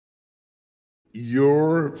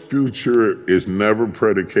Your future is never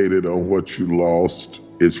predicated on what you lost,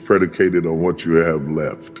 it's predicated on what you have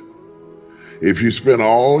left. If you spend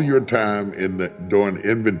all your time doing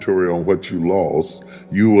inventory on what you lost,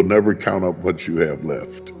 you will never count up what you have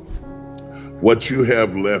left. What you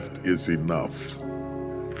have left is enough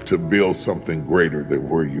to build something greater than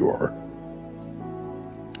where you are.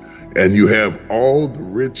 And you have all the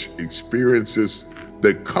rich experiences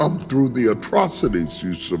that come through the atrocities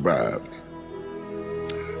you survived.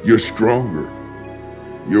 You're stronger.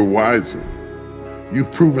 You're wiser.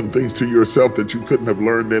 You've proven things to yourself that you couldn't have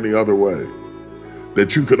learned any other way,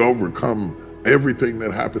 that you could overcome everything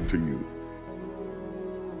that happened to you.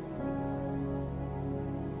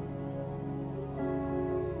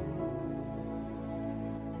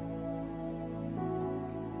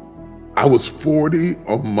 I was 40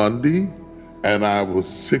 on Monday and I was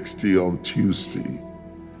 60 on Tuesday.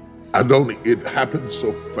 It happened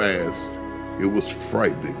so fast, it was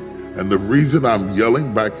frightening. And the reason I'm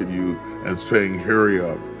yelling back at you and saying, hurry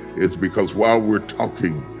up, is because while we're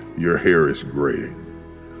talking, your hair is graying.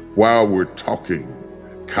 While we're talking,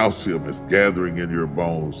 calcium is gathering in your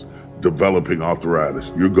bones, developing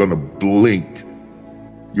arthritis. You're gonna blink.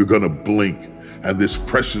 You're gonna blink. And this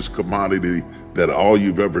precious commodity that all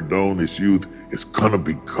you've ever known is youth is gonna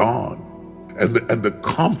be gone. And the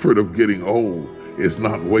comfort of getting old is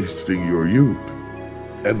not wasting your youth.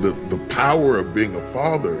 And the power of being a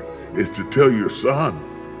father is to tell your son,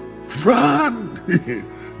 run,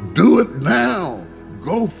 do it now,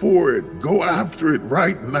 go for it, go after it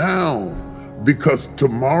right now, because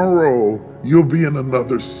tomorrow you'll be in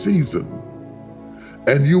another season.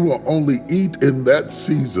 And you will only eat in that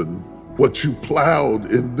season what you plowed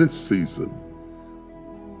in this season.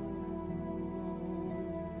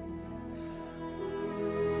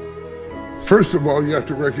 First of all, you have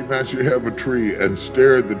to recognize you have a tree and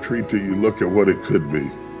stare at the tree till you look at what it could be.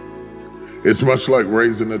 It's much like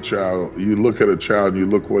raising a child. You look at a child and you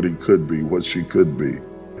look what he could be, what she could be.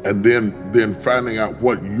 And then finding out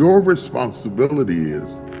what your responsibility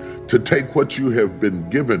is to take what you have been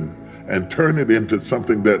given and turn it into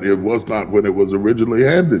something that it was not when it was originally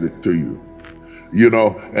handed it to you.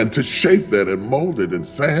 And to shape that and mold it and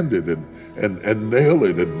sand it and nail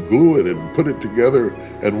it and glue it and put it together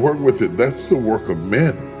and work with it. That's the work of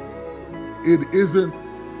men. It isn't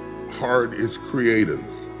hard, it's creative.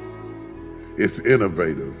 It's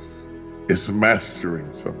innovative. It's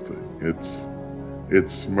mastering something.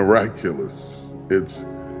 It's miraculous.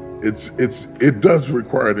 It does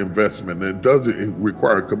require an investment, and it does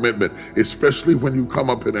require a commitment, especially when you come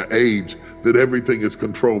up in an age that everything is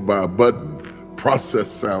controlled by a button. Process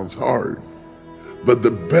sounds hard, but the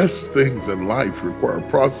best things in life require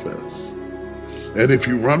process. And if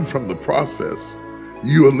you run from the process,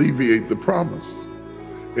 you alleviate the promise.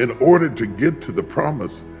 In order to get to the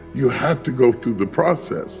promise, you have to go through the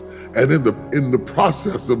process. And in the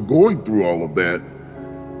process of going through all of that,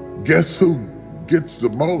 guess who gets the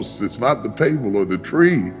most? It's not the table or the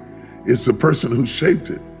tree, it's the person who shaped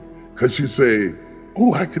it. Because you say,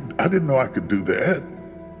 oh, I didn't know I could do that.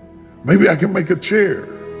 Maybe I can make a chair.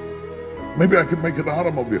 Maybe I can make an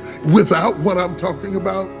automobile. Without what I'm talking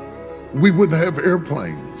about, we wouldn't have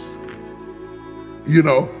airplanes. We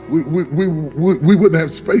wouldn't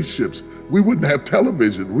have spaceships. We wouldn't have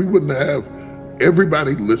television. We wouldn't have.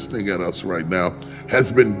 Everybody listening at us right now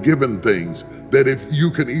has been given things that if you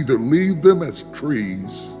can either leave them as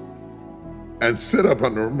trees and sit up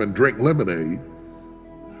under them and drink lemonade,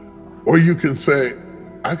 or you can say,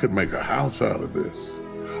 I could make a house out of this.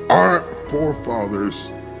 Our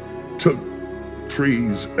forefathers took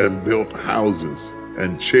trees and built houses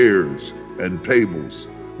and chairs and tables.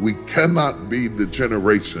 We cannot be the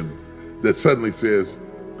generation that suddenly says,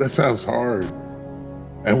 that sounds hard.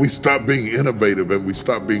 And we stop being innovative and we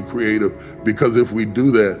stop being creative, because if we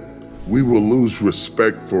do that, we will lose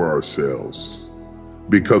respect for ourselves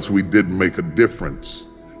because we didn't make a difference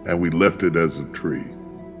and we left it as a tree.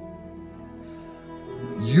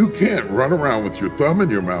 You can't run around with your thumb in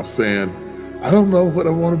your mouth saying, I don't know what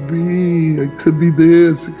I want to be. It could be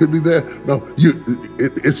this, it could be that. No,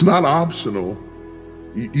 it's not optional.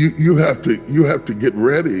 You have to get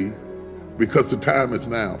ready because the time is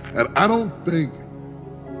now. And I don't think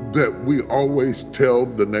that we always tell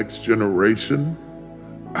the next generation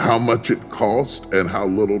how much it costs and how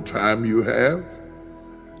little time you have,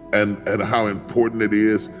 and how important it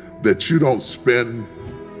is that you don't spend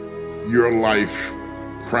your life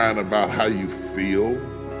crying about how you feel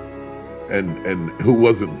and who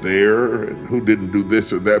wasn't there and who didn't do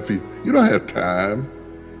this or that for you. You don't have time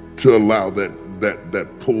to allow that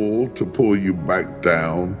pull to pull you back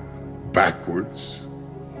down, backwards.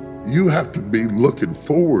 You have to be looking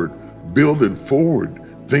forward, building forward,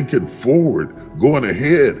 thinking forward, going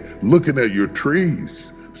ahead, looking at your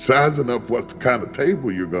trees, sizing up what kind of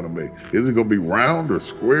table you're going to make. Is it going to be round or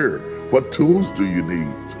square? What tools do you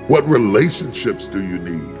need? What relationships do you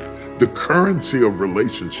need? The currency of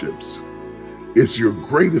relationships is your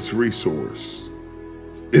greatest resource.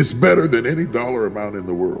 It's better than any dollar amount in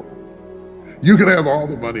the world. You can have all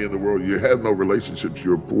the money in the world. You have no relationships,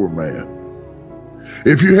 you're a poor man.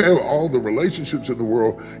 If you have all the relationships in the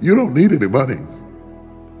world, you don't need any money,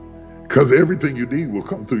 because everything you need will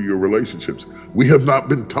come through your relationships. We have not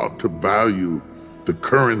been taught to value the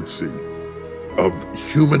currency of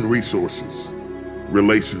human resources,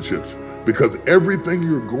 relationships, because everything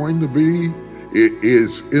you're going to be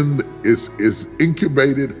is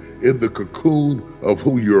incubated in the cocoon of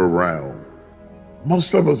who you're around.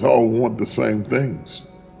 Most of us all want the same things.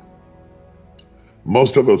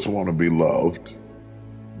 Most of us want to be loved.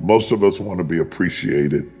 Most of us want to be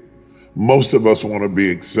appreciated. Most of us want to be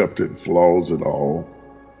accepted, flaws and all.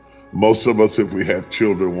 Most of us, if we have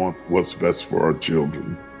children, want what's best for our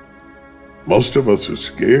children. Most of us are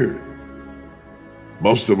scared.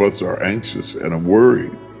 Most of us are anxious and are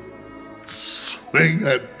worried. Swing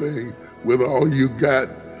that thing with all you got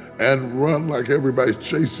and run like everybody's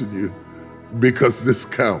chasing you, because this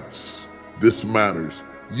counts. This matters.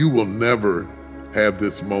 You will never have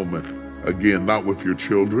this moment again, not with your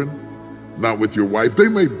children, not with your wife. They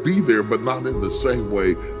may be there, but not in the same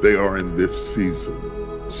way they are in this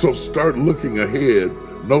season. So start looking ahead.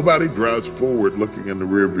 Nobody drives forward looking in the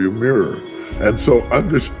rearview mirror. And so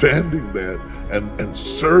understanding that and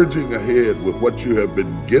surging ahead with what you have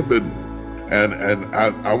been given. And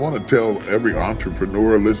I want to tell every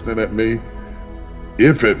entrepreneur listening at me,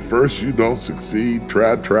 if at first you don't succeed,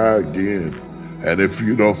 try again. And if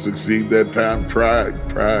you don't succeed that time, try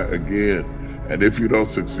again. And if you don't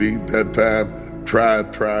succeed that time, try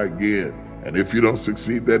again. And if you don't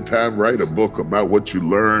succeed that time, write a book about what you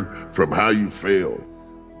learned from how you failed.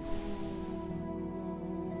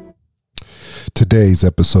 Today's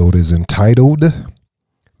episode is entitled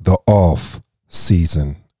The Off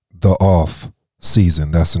Season. The Off Season.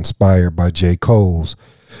 That's inspired by J. Cole's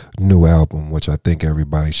new album, which I think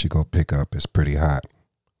everybody should go pick up. It's pretty hot.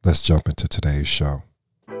 Let's jump into today's show.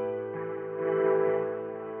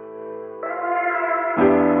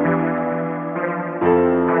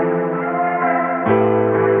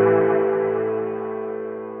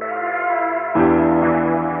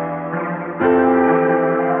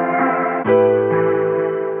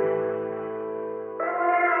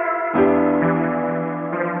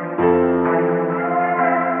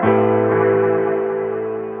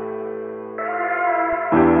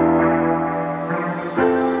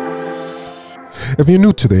 If you're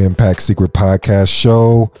new to the Impact Secret Podcast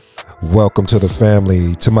show, welcome to the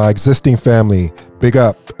family. To my existing family, big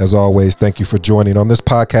up. As always, thank you for joining. On this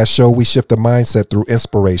podcast show, we shift the mindset through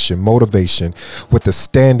inspiration, motivation, with the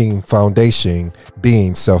standing foundation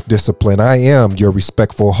being self-discipline. I am your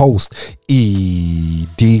respectful host,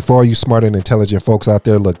 ED. For all you smart and intelligent folks out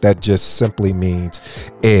there, look, that just simply means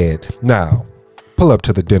Ed. Now, pull up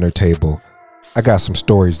to the dinner table. I got some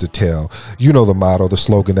stories to tell. You know the motto, the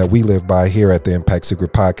slogan that we live by here at the Impact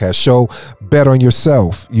Secret Podcast show. Bet on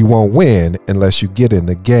yourself. You won't win unless you get in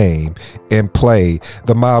the game and play.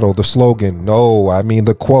 The motto, the slogan, no, I mean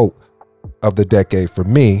the quote of the decade for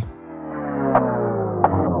me.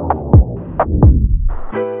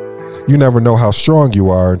 You never know how strong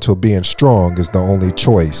you are until being strong is the only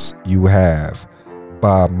choice you have.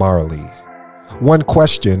 Bob Marley. One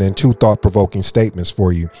question and two thought-provoking statements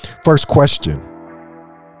for you. First question.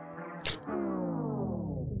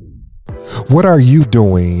 What are you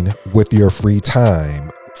doing with your free time?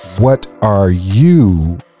 What are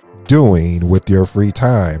you doing with your free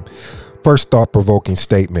time? First thought-provoking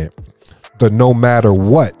statement. The no matter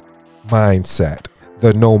what mindset.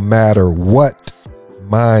 The no matter what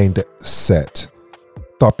mindset.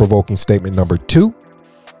 Thought-provoking statement number two.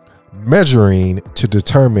 Measuring to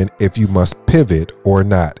determine if you must pivot or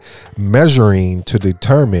not. Measuring to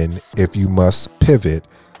determine if you must pivot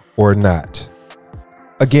or not.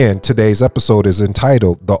 Again, today's episode is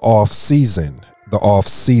entitled The Off Season. The Off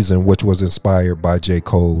Season, which was inspired by J.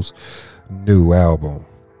 Cole's new album.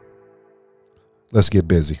 Let's get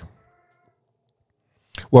busy.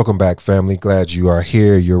 Welcome back, family. Glad you are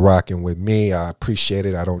here. You're rocking with me. I appreciate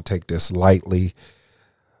it. I don't take this lightly.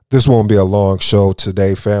 This won't be a long show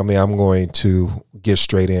today, family. I'm going to get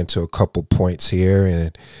straight into a couple points here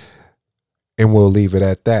and we'll leave it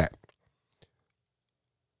at that.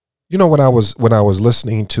 when I was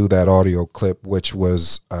listening to that audio clip, which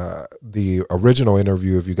was the original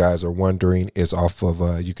interview, if you guys are wondering, is off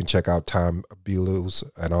of you can check out Tom Bilyeu's,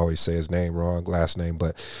 and I always say his name wrong, last name,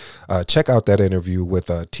 but check out that interview with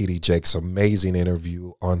TD Jakes. Amazing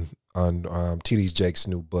interview on TD Jakes'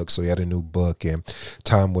 new book. So he had a new book, and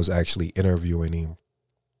Tom was actually interviewing him.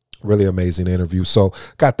 Really amazing interview. So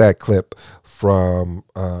got that clip from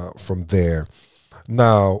there.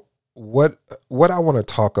 Now, what I want to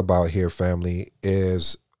talk about here, family,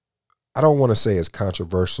 is, I don't want to say it's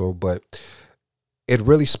controversial, but it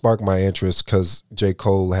really sparked my interest because J.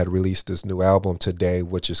 Cole had released this new album today,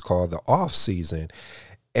 which is called The Off Season.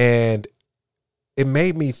 And it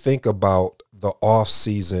made me think about the off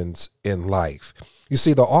seasons in life. You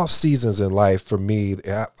see, the off seasons in life, for me,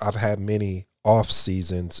 I've had many off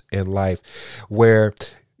seasons in life where,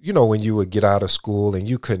 when you would get out of school and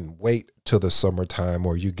you couldn't wait till the summertime,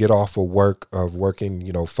 or you get off of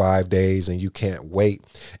working, 5 days, and you can't wait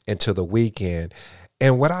until the weekend.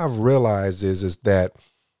 And what I've realized is that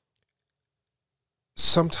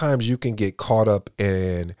sometimes you can get caught up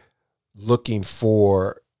in looking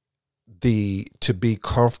for to be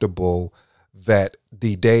comfortable, that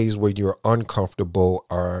the days where you're uncomfortable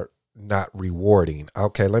are not rewarding.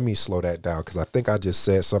 Okay, let me slow that down, because I think I just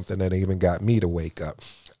said something that even got me to wake up.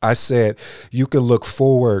 I said you can look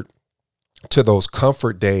forward to those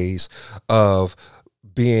comfort days of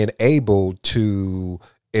being able to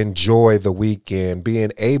enjoy the weekend, being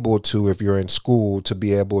able to, if you're in school, to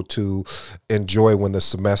be able to enjoy when the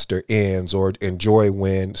semester ends, or enjoy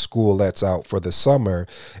when school lets out for the summer.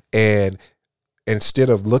 And instead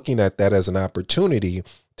of looking at that as an opportunity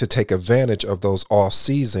to take advantage of those off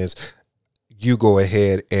seasons, you go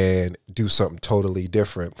ahead and do something totally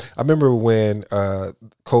different. I remember when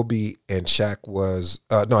Kobe and Shaq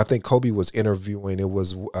I think Kobe was interviewing. It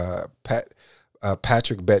was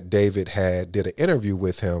Patrick Bet-David did an interview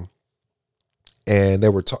with him, and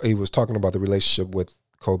he was talking about the relationship with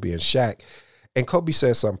Kobe and Shaq, and Kobe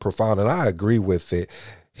said something profound, and I agree with it.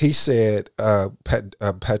 He said,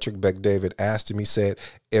 Patrick Bet-David asked him, he said,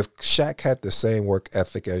 if Shaq had the same work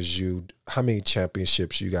ethic as you, how many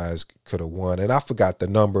championships you guys could have won? And I forgot the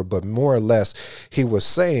number, but more or less, he was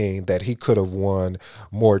saying that he could have won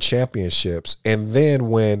more championships. And then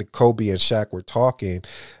when Kobe and Shaq were talking,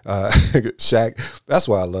 Shaq, that's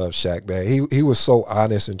why I love Shaq, man. He was so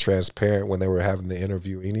honest and transparent when they were having the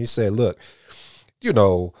interview. And he said, look,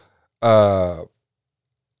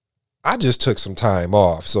 I just took some time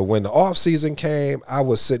off. So when the off season came, I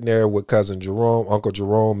was sitting there with Uncle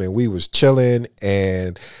Jerome, and we was chilling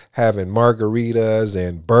and having margaritas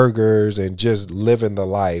and burgers and just living the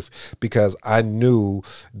life, because I knew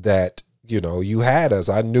that, you had us.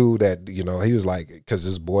 I knew that, he was like, because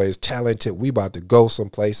this boy is talented. We about to go some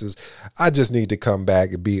places. I just need to come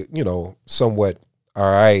back and be, somewhat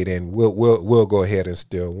all right. And we'll go ahead and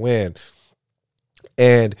still win.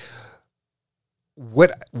 And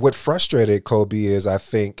what frustrated Kobe is, I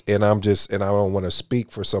think, and I don't want to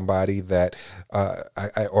speak for somebody that,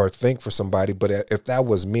 or think for somebody, but if that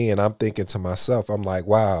was me and I'm thinking to myself, I'm like,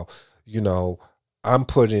 wow, I'm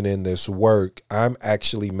putting in this work. I'm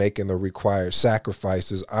actually making the required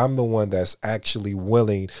sacrifices. I'm the one that's actually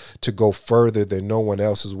willing to go further than no one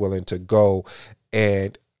else is willing to go.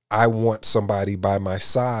 And I want somebody by my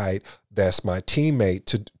side that's my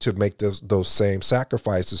teammate to make those same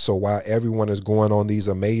sacrifices. So while everyone is going on these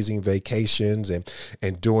amazing vacations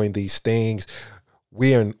and doing these things,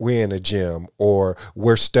 we're in a gym, or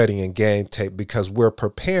we're studying game tape, because we're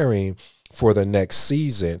preparing for the next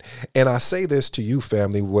season. And I say this to you,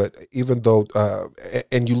 family, even though,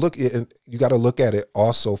 and you got to look at it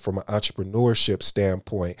also from an entrepreneurship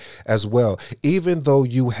standpoint as well. Even though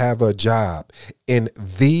you have a job, in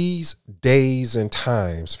these days and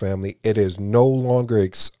times, family, it is no longer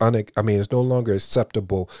it's no longer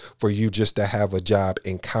acceptable for you just to have a job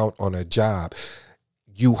and count on a job.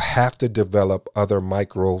 You have to develop other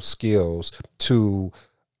micro skills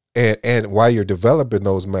and while you're developing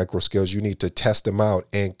those micro skills, you need to test them out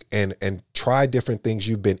and try different things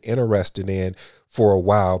you've been interested in for a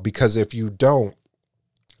while. Because if you don't,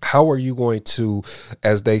 how are you going to,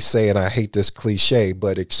 as they say, and I hate this cliche,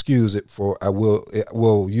 but excuse it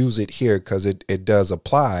we'll use it here because it does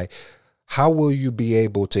apply. How will you be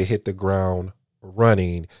able to hit the ground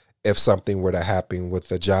running if something were to happen with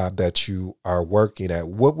the job that you are working at?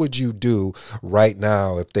 What would you do right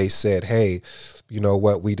now if they said, hey, you know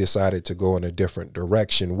what, we decided to go in a different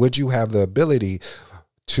direction? Would you have the ability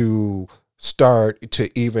to start to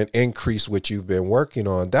even increase what you've been working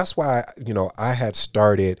on? That's why, I had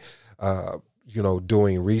started,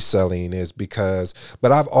 doing reselling is because,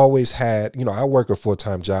 but I've always had, I work a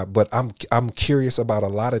full-time job, but I'm curious about a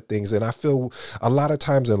lot of things. And I feel a lot of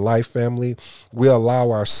times in life, family, we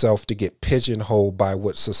allow ourselves to get pigeonholed by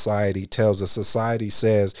what society tells us. Society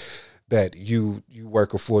says that you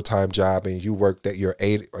work a full-time job and you work that your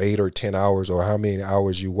 8 or 10 hours or how many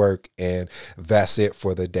hours you work, and that's it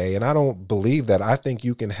for the day. And I don't believe that. I think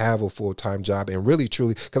you can have a full-time job and really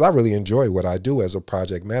truly, because I really enjoy what I do as a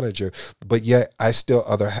project manager, but yet I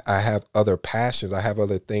have other passions. I have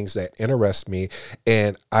other things that interest me.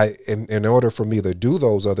 And in order for me to do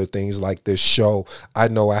those other things like this show, I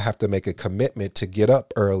know I have to make a commitment to get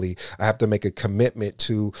up early. I have to make a commitment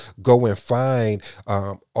to go and find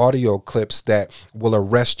audio clips that will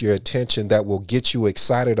arrest your attention, that will get you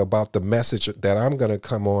excited about the message that I'm going to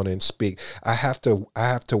come on and speak. I have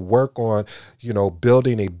to work on,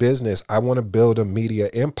 building a business. I want to build a media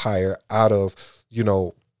empire out of,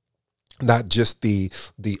 not just the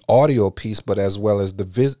audio piece, but as well as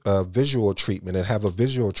the visual treatment, and have a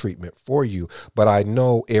visual treatment for you. But I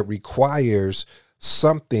know it requires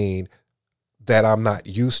something that I'm not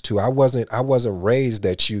used to. I wasn't raised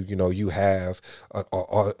that you have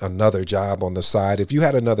another job on the side. If you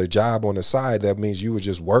had another job on the side, that means you were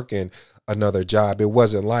just working another job. It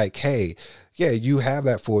wasn't like, hey, yeah, you have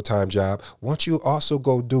that full-time job. Won't you also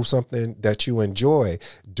go do something that you enjoy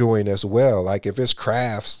doing as well? Like if it's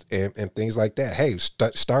crafts and things like that, hey,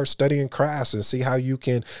 start studying crafts and see how you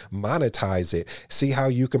can monetize it. See how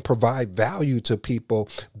you can provide value to people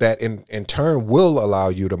that in turn will allow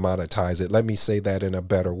you to monetize it. Let me say that in a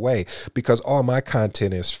better way, because all my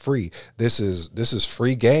content is free. This is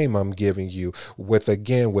free game I'm giving you with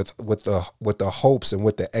the hopes and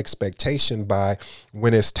with the expectation by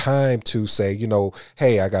when it's time to say,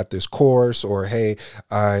 hey, I got this course, or hey,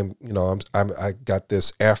 I got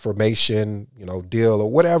this affirmation, deal,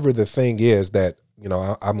 or whatever the thing is that,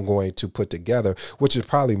 I'm going to put together, which is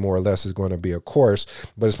probably more or less is going to be a course,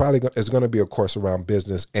 but it's going to be a course around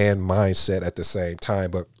business and mindset at the same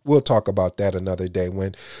time. But we'll talk about that another day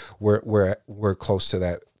when we're close to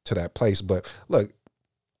that place. But look,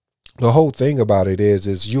 the whole thing about it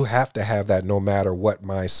is you have to have that no matter what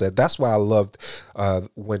mindset. That's why I loved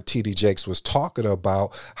when TD Jakes was talking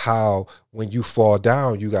about how when you fall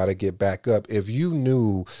down, you got to get back up. If you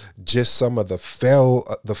knew just some of the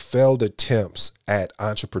failed attempts at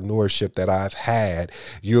entrepreneurship that I've had,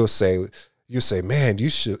 you say, man, you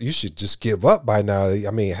should just give up by now.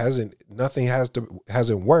 I mean, nothing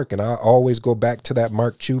hasn't worked. And I always go back to that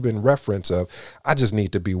Mark Cuban reference of, I just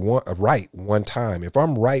need to be right one time. If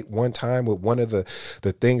I'm right one time with one of the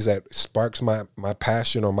things that sparks my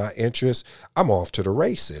passion or my interest, I'm off to the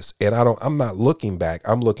races. And I'm not looking back.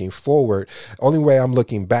 I'm looking forward. Only way I'm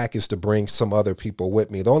looking back is to bring some other people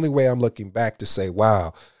with me. The only way I'm looking back to say,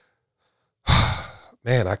 wow,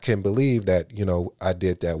 man, I can't believe that, I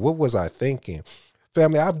did that. What was I thinking?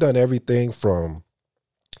 Family, I've done everything from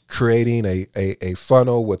creating a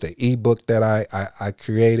funnel with an ebook that I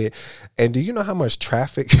created. And do you know how much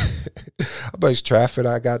traffic,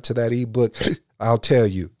 I got to that ebook? I'll tell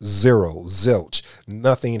you, zero, zilch,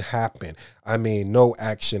 nothing happened. I mean, no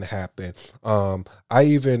action happened. I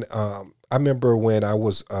remember when I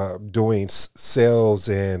was doing sales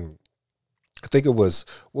in, I think it was,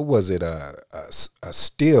 what was it?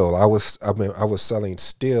 Steel. I was selling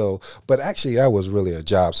steel, but actually that was really a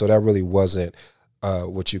job. So that really wasn't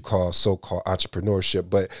what you call so-called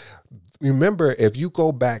entrepreneurship. But remember, if you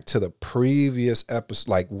go back to the previous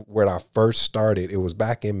episode, like when I first started, it was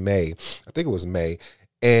back in May. I think it was May.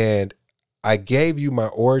 And I gave you my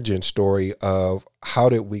origin story of how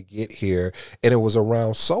did we get here, and it was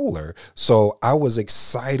around solar. So I was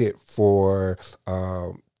excited for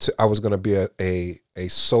I was going to be a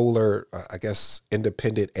solar, I guess,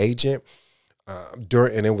 independent agent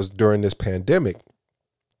and it was during this pandemic,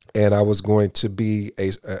 and I was going to be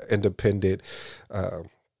a independent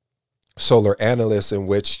solar analyst, in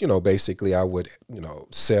which basically I would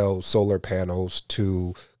sell solar panels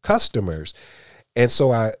to customers. And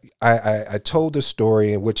so I told the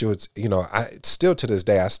story in which it was, I still to this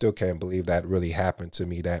day, I still can't believe that really happened to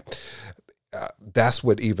me. That's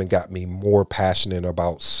what even got me more passionate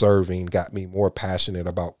about serving, got me more passionate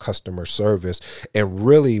about customer service. And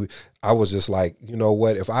really, I was just like, you know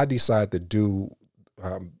what, if I decide to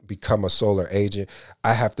become a solar agent,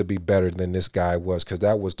 I have to be better than this guy was, because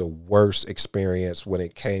that was the worst experience when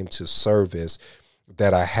it came to service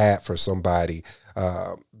that I had for somebody,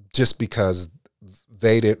 just because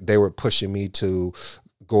they were pushing me to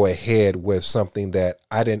go ahead with something that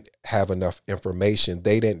I didn't have enough information.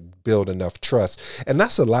 They didn't build enough trust. And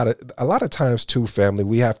that's a lot of times too, family,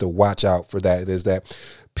 we have to watch out for that, is that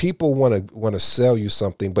people want to sell you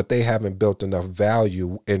something, but they haven't built enough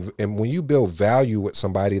value. And when you build value with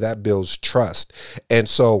somebody, that builds trust. And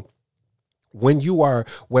so when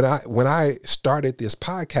I started this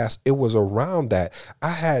podcast, it was around that. I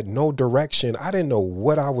had no direction. I didn't know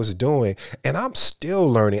what I was doing, and I'm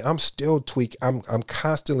still learning. I'm still tweaking. I'm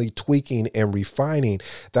constantly tweaking and refining.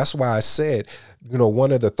 That's why I said,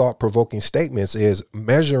 one of the thought-provoking statements is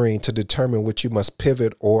measuring to determine which you must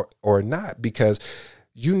pivot or not, because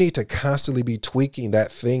you need to constantly be tweaking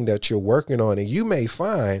that thing that you're working on. And you may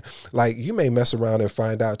find, you may mess around and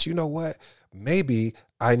find out, you know what, maybe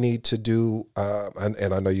I need to do,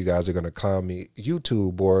 and I know you guys are going to clown me,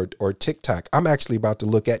 YouTube or TikTok. I'm actually about to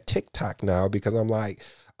look at TikTok now, because I'm like,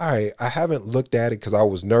 all right, I haven't looked at it because I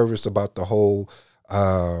was nervous about the whole,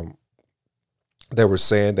 they were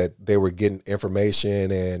saying that they were getting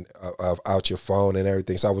information and out your phone and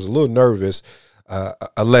everything. So I was a little nervous.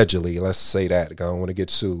 Allegedly, let's say that, I don't want to get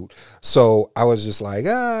sued. So I was just like,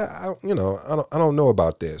 I don't know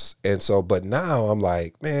about this. And so, but now I'm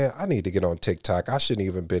like, man, I need to get on TikTok. I shouldn't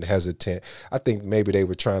even been hesitant. I think maybe they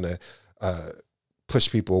were trying to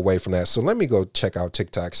push people away from that. So let me go check out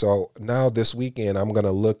TikTok. So now this weekend, I'm going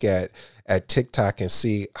to look at TikTok and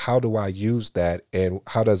see, how do I use that, and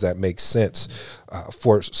how does that make sense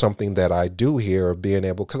for something that I do here, of being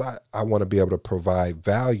able, because I want to be able to provide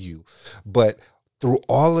value. But through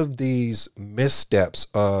all of these missteps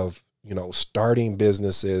of, starting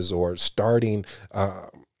businesses or starting,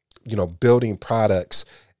 building products,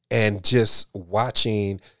 and just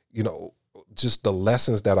watching, just the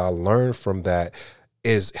lessons that I learned from that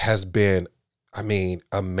has been,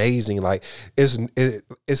 amazing. Like it's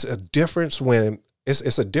a difference when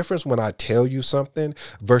it's a difference when I tell you something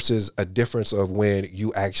versus a difference of when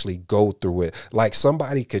you actually go through it. Like,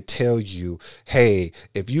 somebody could tell you, hey,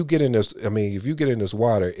 if you get in this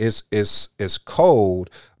water, it's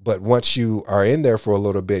cold, but once you are in there for a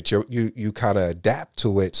little bit, you kind of adapt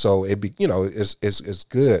to it. So it's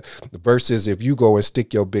good, versus if you go and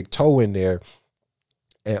stick your big toe in there.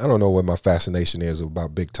 And I don't know what my fascination is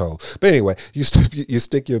about big toe, but anyway, you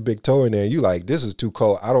stick your big toe in there and you like, this is too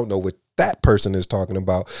cold. I don't know what that person is talking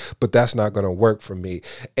about, but that's not going to work for me.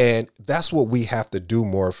 And that's what we have to do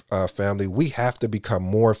more, family. We have to become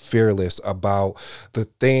more fearless about the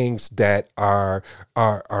things that are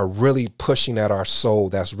really pushing at our soul,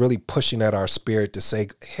 that's really pushing at our spirit, to say,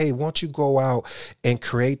 hey, won't you go out and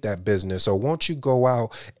create that business? Or won't you go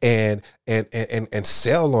out and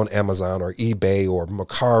sell on Amazon or eBay or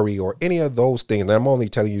Mercari or any of those things? And I'm only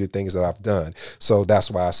telling you the things that I've done. So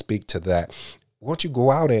that's why I speak to that. Won't you go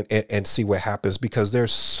out and see what happens? Because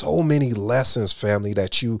there's so many lessons, family,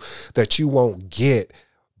 that you won't get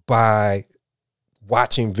by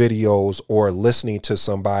watching videos or listening to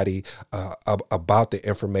somebody about the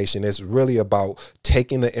information. It's really about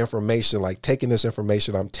taking the information, taking this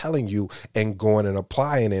information I'm telling you and going and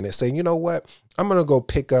applying it and saying, you know what? I'm going to go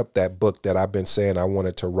pick up that book that I've been saying I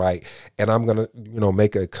wanted to write, and I'm going to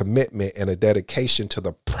make a commitment and a dedication to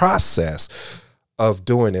the process of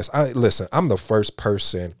doing this. I'm the first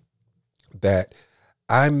person that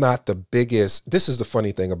I'm not the biggest. This is the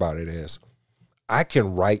funny thing about it is, I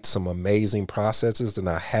can write some amazing processes, and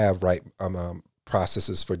I have write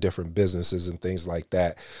processes for different businesses and things like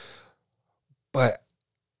that. But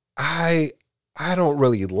I don't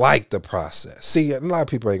really like the process. See, a lot of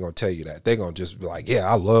people ain't gonna tell you that. They're gonna just be like, yeah,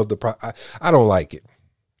 I love the process. I don't like it.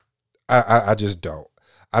 I just don't.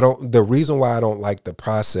 The reason why I don't like the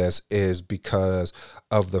process is because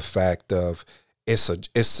of the fact of it's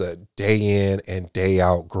a day in and day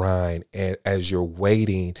out grind. And as you're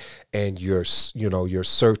waiting and you're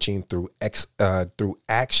searching through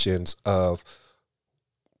actions of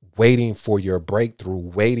waiting for your breakthrough,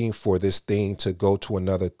 waiting for this thing to go to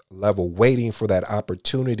another level, waiting for that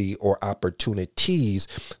opportunity or opportunities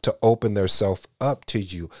to open themselves up to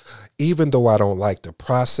you. Even though I don't like the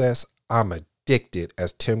process, I'm addicted,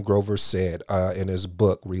 as Tim Grover said in his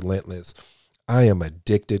book, Relentless. I am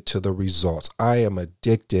addicted to the results. I am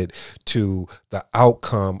addicted to the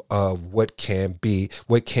outcome of what can be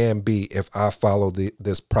if I follow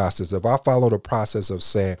this process. If I follow the process of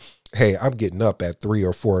saying, hey, I'm getting up at 3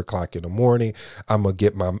 or 4 o'clock in the morning. I'm gonna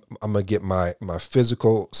get my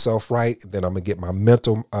physical self right. Then I'm gonna get my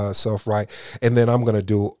mental self right, and then I'm gonna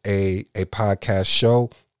do a podcast show.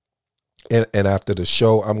 And after the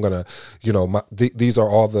show, I'm gonna, these are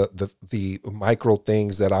all the micro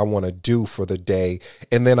things that I want to do for the day,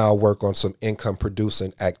 and then I'll work on some income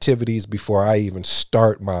producing activities before I even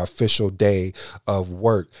start my official day of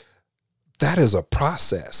work. That is a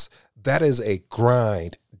process. That is a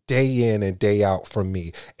grind, day in and day out for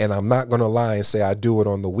me. And I'm not gonna lie and say I do it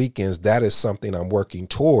on the weekends. That is something I'm working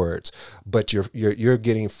towards. But you're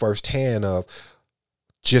getting firsthand of.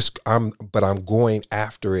 I'm going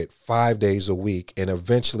after it 5 days a week. And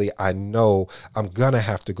eventually I know I'm going to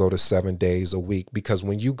have to go to 7 days a week, because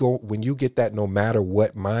when you get that no matter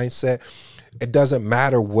what mindset, it doesn't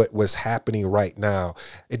matter what was happening right now.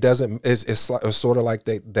 It's sort of like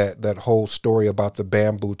that whole story about the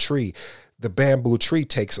bamboo tree. The bamboo tree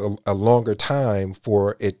takes a longer time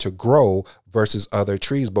for it to grow versus other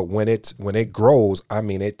trees. But when it grows,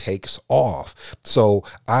 it takes off. So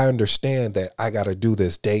I understand that I got to do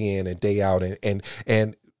this day in and day out,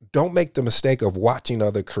 and don't make the mistake of watching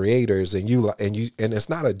other creators and it's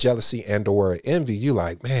not a jealousy and or envy. You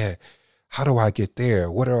like, man, how do I get there?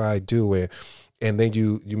 What do I do? And then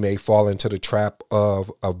you may fall into the trap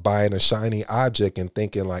of buying a shiny object and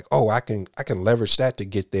thinking like, oh, I can leverage that to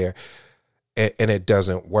get there. And it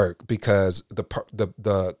doesn't work, because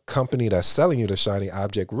the company that's selling you the shiny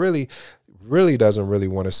object really doesn't really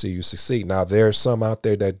want to see you succeed. Now, there's some out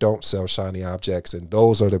there that don't sell shiny objects, and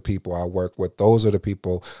those are the people I work with. Those are the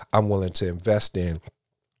people I'm willing to invest in,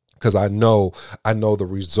 because I know the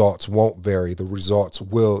results won't vary. The results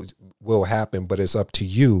will happen, but it's up to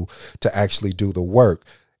you to actually do the work.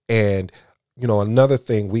 And another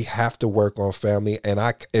thing we have to work on, family, and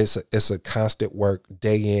it's a constant work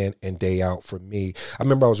day in and day out for me. I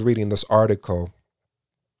remember I was reading this article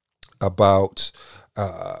about,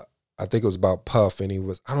 I think it was about Puff, and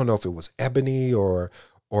I don't know if it was Ebony or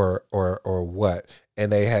what,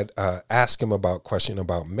 and they had asked him about question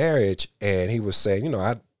about marriage, and he was saying,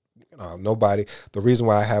 nobody, the reason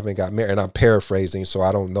why I haven't got married, and I'm paraphrasing, so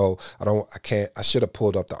I don't know, I should have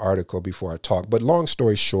pulled up the article before I talked, but long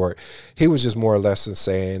story short, he was just more or less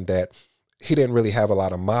saying that he didn't really have a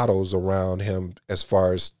lot of models around him as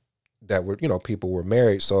far as that were, people were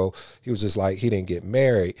married. So he was just like, he didn't get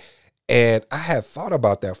married. And I had thought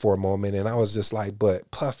about that for a moment, and I was just like, but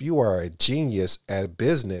Puff, you are a genius at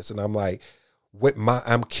business. And I'm like,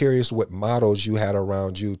 I'm curious what models you had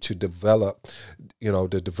around you to develop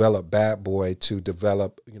Bad Boy, to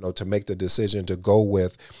develop, to make the decision to go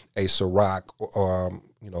with a Ciroc or,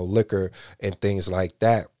 liquor and things like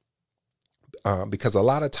that. Because a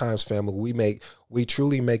lot of times, family, we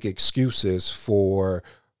truly make excuses for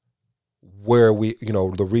where we,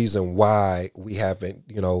 the reason why we haven't,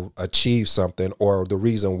 achieved something, or the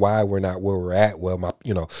reason why we're not where we're at. Well, my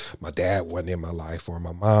dad wasn't in my life, or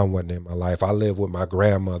my mom wasn't in my life. I live with my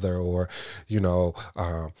grandmother, or,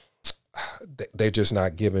 they're just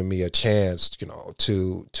not giving me a chance,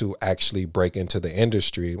 to actually break into the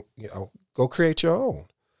industry. Go create your own.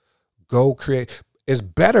 Go create. It's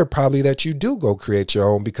better probably that you do go create your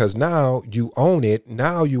own, because now you own it.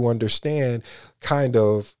 Now you understand kind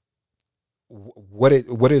of what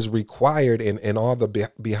is required and all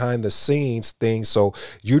the behind the scenes things. So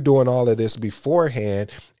you're doing all of this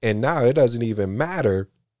beforehand, and now it doesn't even matter,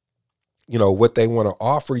 what they want to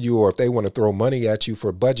offer you, or if they want to throw money at you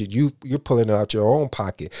for budget, you're pulling it out your own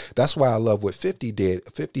pocket. That's why I love what 50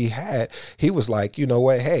 did. 50 he was like, you know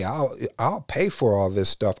what? Hey, I'll pay for all this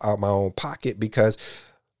stuff out my own pocket, because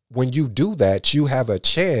when you do that, you have a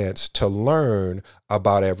chance to learn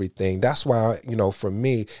about everything. That's why, for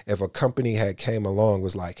me, if a company had came along,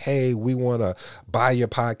 was like, hey, we want to buy your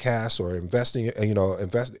podcast or invest in,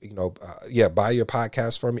 buy your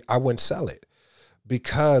podcast for me, I wouldn't sell it,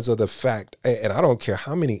 because of the fact, and I don't care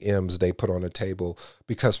how many M's they put on the table,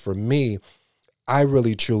 because for me, I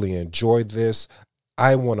really truly enjoyed this.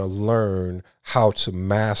 I want to learn how to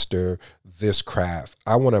master this craft.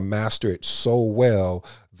 I want to master it so well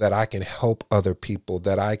that I can help other people,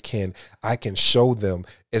 that I can show them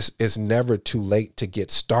it's never too late to get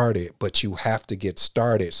started, but you have to get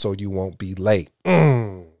started so you won't be late.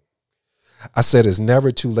 I said it's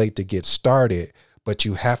never too late to get started, but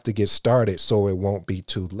you have to get started so it won't be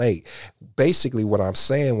too late. Basically, what I'm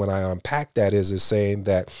saying when I unpack that is saying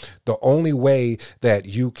that the only way that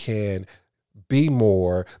you can be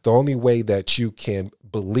more, the only way that you can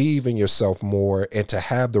believe in yourself more and to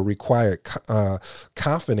have the required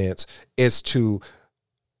confidence is to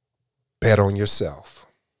bet on yourself.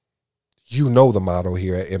 The motto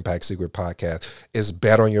here at Impact Secret Podcast is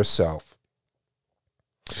bet on yourself.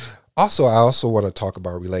 Also, I also want to talk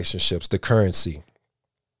about relationships, the currency.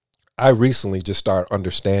 I recently just started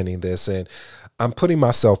understanding this, and I'm putting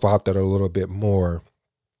myself out there a little bit more.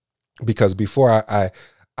 because before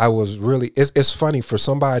I was really, it's funny for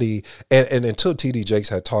somebody, and until TD Jakes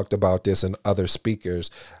had talked about this and other speakers,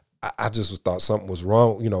 I just thought something was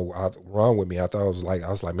wrong, wrong with me. I thought I was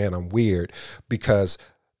like, man, I'm weird, because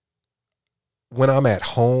when I'm at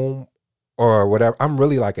home or whatever, I'm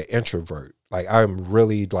really like an introvert. Like I'm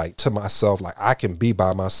really like to myself, like I can be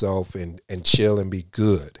by myself and chill and be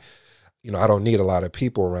good. I don't need a lot of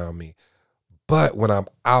people around me. But when I'm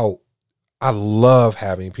out, I love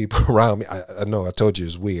having people around me. I know I told you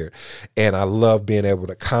it's weird. And I love being able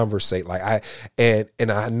to conversate. And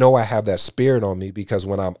I know I have that spirit on me, because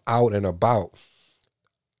when I'm out and about,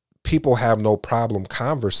 people have no problem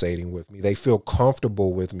conversating with me. They feel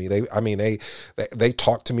comfortable with me. They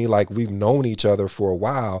talk to me like we've known each other for a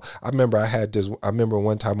while. I remember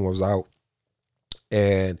one time I was out,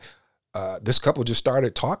 and this couple just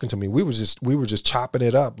started talking to me. We were just chopping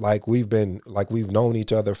it up like we've known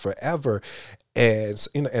each other forever. And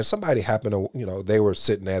somebody happened to, they were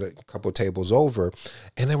sitting at a couple of tables over,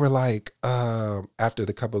 and they were like, after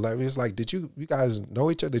the couple of, he was like, did you guys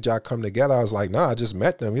know each other? Did y'all come together? I was like, no, I just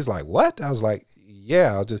met them. He's like, what? I was like,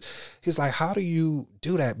 yeah, he's like, how do you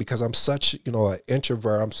do that? Because I'm such, an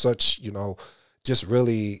introvert. I'm such, just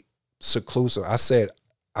really seclusive. I said,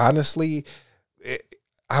 honestly,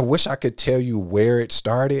 I wish I could tell you where it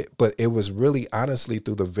started, but it was really honestly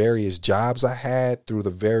through the various jobs I had, through the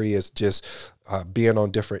various just being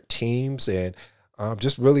on different teams, and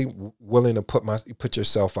just really willing to put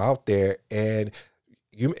yourself out there. And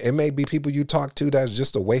it may be people you talk to that's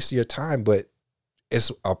just a waste of your time, but it's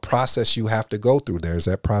a process you have to go through. There's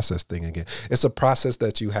that process thing again. It's a process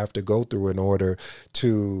that you have to go through in order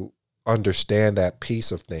to understand that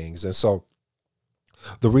piece of things. And so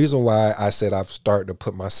the reason why I said I've started to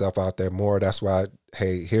put myself out there more, that's why,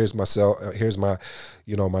 hey, here's my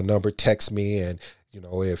my number, text me. And,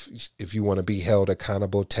 if you want to be held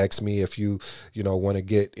accountable, text me. If you want to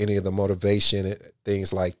get any of the motivation,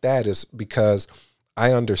 things like that, is because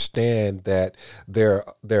I understand that there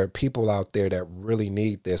are people out there that really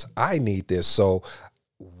need this. I need this. So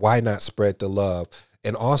why not spread the love?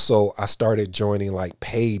 And also I started joining like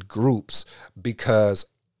paid groups, because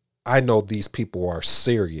I know these people are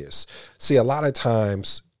serious. See, a lot of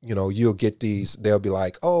times, you'll get these, they'll be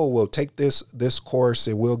like, oh, well, take this course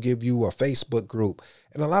and we'll give you a Facebook group.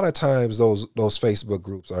 And a lot of times those Facebook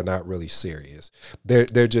groups are not really serious.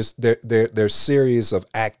 They're serious of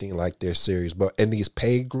acting like they're serious. But in these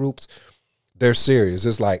paid groups, they're serious.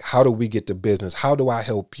 It's like, how do we get to business? How do I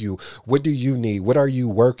help you? What do you need? What are you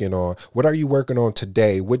working on? What are you working on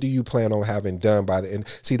today? What do you plan on having done by the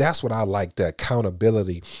end? See, that's what I like, the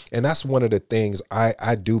accountability. And that's one of the things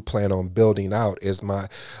I do plan on building out is my,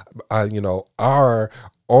 our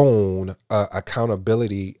own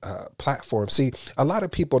accountability platform. See, a lot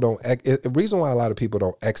of people don't, the reason why a lot of people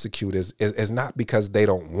don't execute is not because they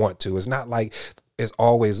don't want to. It's not like,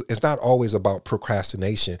 it's not always about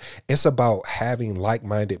procrastination. It's about having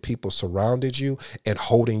like-minded people surrounded you and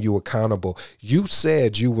holding you accountable. You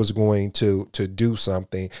said you was going to do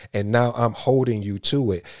something, and now I'm holding you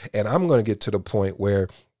to it. And I'm going to get to the point where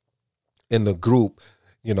in the group,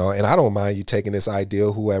 and I don't mind you taking this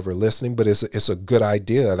idea, whoever listening, but it's a good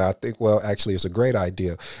idea. And I think, well, actually it's a great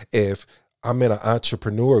idea. If I'm in an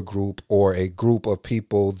entrepreneur group or a group of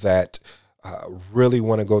people that really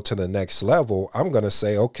want to go to the next level, I'm going to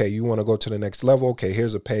say, okay, you want to go to the next level? Okay,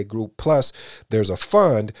 here's a paid group. Plus there's a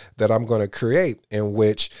fund that I'm going to create in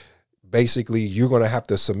which basically you're going to have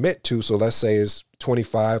to submit to. So let's say it's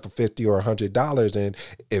 $25 or $50 or $100. And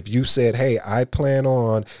if you said, hey, I plan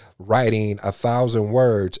on writing 1,000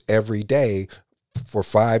 words every day for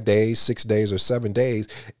 5 days, 6 days, or 7 days,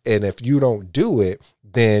 and if you don't do it,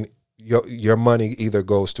 then your money either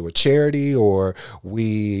goes to a charity or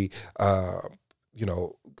we,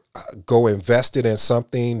 go invest it in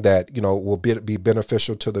something that, will be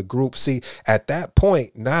beneficial to the group. See, at that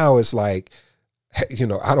point, now it's like,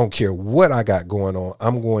 I don't care what I got going on.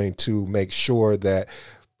 I'm going to make sure that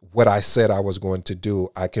what I said I was going to do,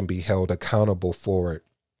 I can be held accountable for it.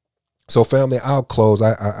 So family, I'll close.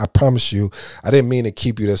 I promise you, I didn't mean to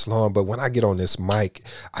keep you this long, but when I get on this mic,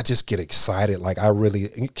 I just get excited. Like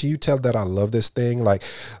can you tell that I love this thing? Like,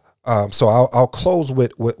 so I'll close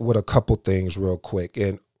with a couple things real quick.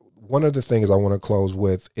 And one of the things I want to close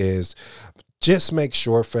with is just make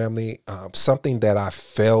sure, family, something that I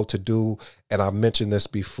failed to do, and I mentioned this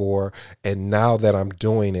before, and now that I'm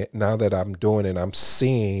doing it, I'm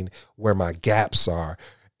seeing where my gaps are.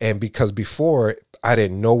 And because before I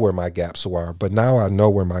didn't know where my gaps were, but now I know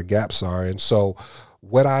where my gaps are. And so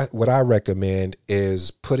what I recommend is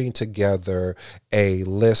putting together a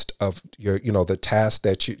list of your, the tasks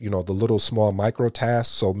that the little small micro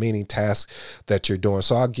tasks. So meaning tasks that you're doing.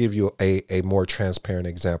 So I'll give you a more transparent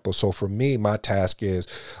example. So for me, my task is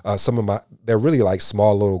they're really like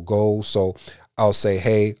small little goals. So I'll say,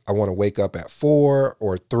 hey, I want to wake up at 4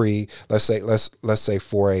 or 3. Let's say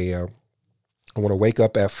 4 a.m. I want to wake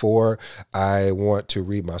up at 4. I want to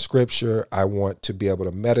read my scripture. I want to be able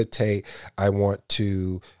to meditate. I want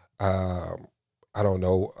to,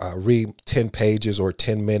 read 10 pages or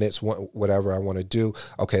 10 minutes, whatever I want to do.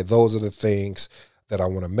 Okay, those are the things that I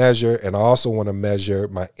want to measure. And I also want to measure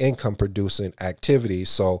my income producing activities.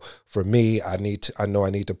 So for me, I know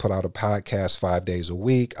I need to put out a podcast 5 days a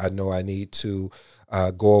week. I know I need to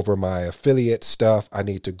go over my affiliate stuff. I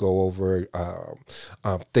need to go over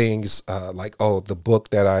things like, the book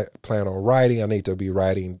that I plan on writing. I need to be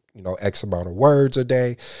writing, X amount of words a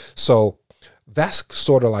day. So that's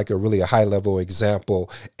sort of like a high level example.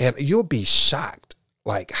 And you'll be shocked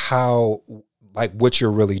like what you're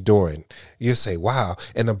really doing. You say, wow.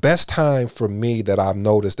 And the best time for me that I've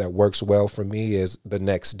noticed that works well for me is the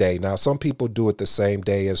next day. Now, some people do it the same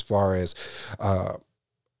day as far as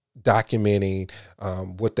documenting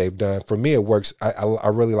what they've done. For me, it works. I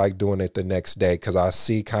really like doing it the next day because I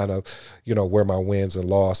see kind of, where my wins and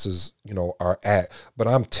losses, are at. But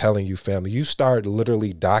I'm telling you, family, you start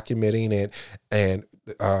literally documenting it and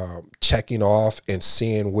checking off and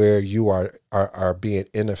seeing where you are being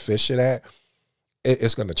inefficient at.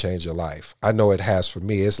 It's going to change your life. I know it has for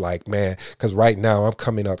me. It's like, man, because right now I'm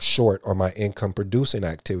coming up short on my income producing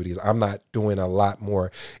activities. I'm not doing a lot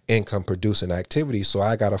more income producing activities. So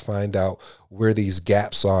I got to find out where these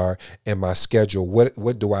gaps are in my schedule.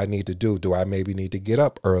 What do I need to do? Do I maybe need to get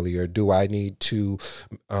up earlier? Do I need to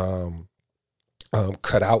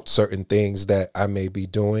cut out certain things that I may be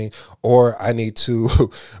doing, or I need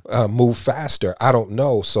to move faster? I don't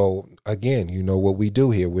know. So again, what we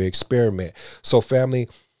do here, we experiment. So family,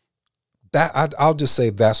 that I'll just say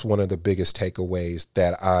that's one of the biggest takeaways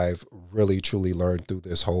that I've really truly learned through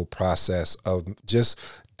this whole process of just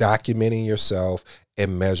documenting yourself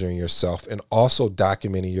and measuring yourself, and also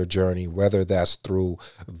documenting your journey, whether that's through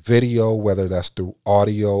video, whether that's through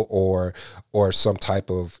audio, or some type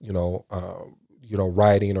of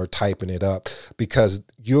writing or typing it up, because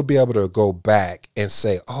you'll be able to go back and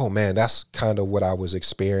say, oh man, that's kind of what I was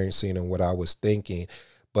experiencing and what I was thinking,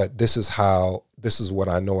 but this is what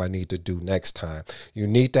I know I need to do next time. You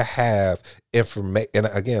need to have information. And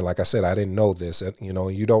again, like I said, I didn't know this, and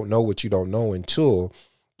you don't know what you don't know until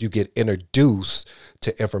you get introduced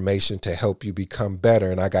to information to help you become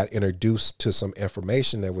better. And I got introduced to some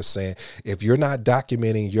information that was saying, if you're not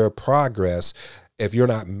documenting your progress, if you're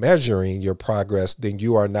not measuring your progress, then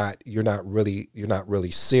you're not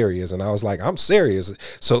really serious. And I was like, I'm serious.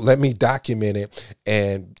 So let me document it.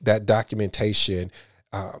 And that documentation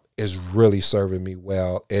is really serving me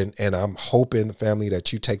well. And I'm hoping, family,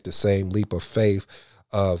 that you take the same leap of faith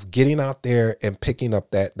of getting out there and picking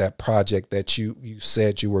up that project that you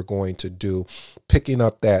said you were going to do, picking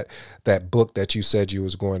up that book that you said you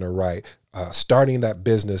was going to write, starting that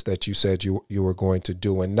business that you said you were going to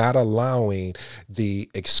do, and not allowing the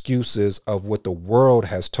excuses of what the world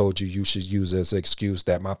has told you should use as an excuse,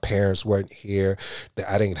 that my parents weren't here, that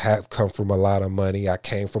I didn't come from a lot of money, I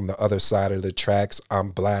came from the other side of the tracks,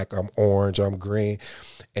 I'm black, I'm orange, I'm green,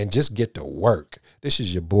 and just get to work. This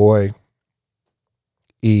is your boy,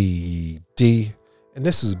 ED, and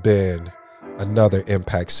this has been another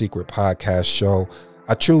Impact Secret podcast show.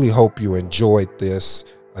 I truly hope you enjoyed this.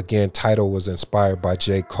 Again, title was inspired by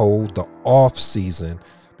J. Cole, The Off Season,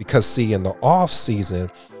 because see, in the off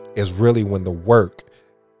season is really when the work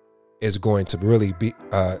is going to really be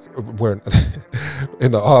when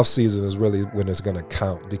in the off season is really when it's going to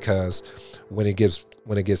count, because when it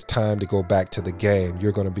gets time to go back to the game,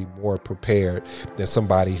 you're going to be more prepared than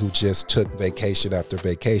somebody who just took vacation after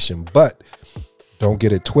vacation. But don't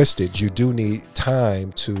get it twisted. You do need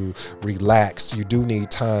time to relax. You do need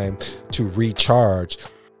time to recharge.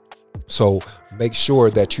 So make sure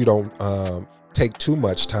that you don't take too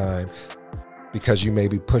much time, because you may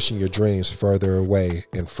be pushing your dreams further away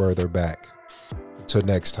and further back. Until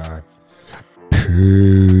next time,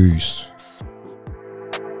 peace.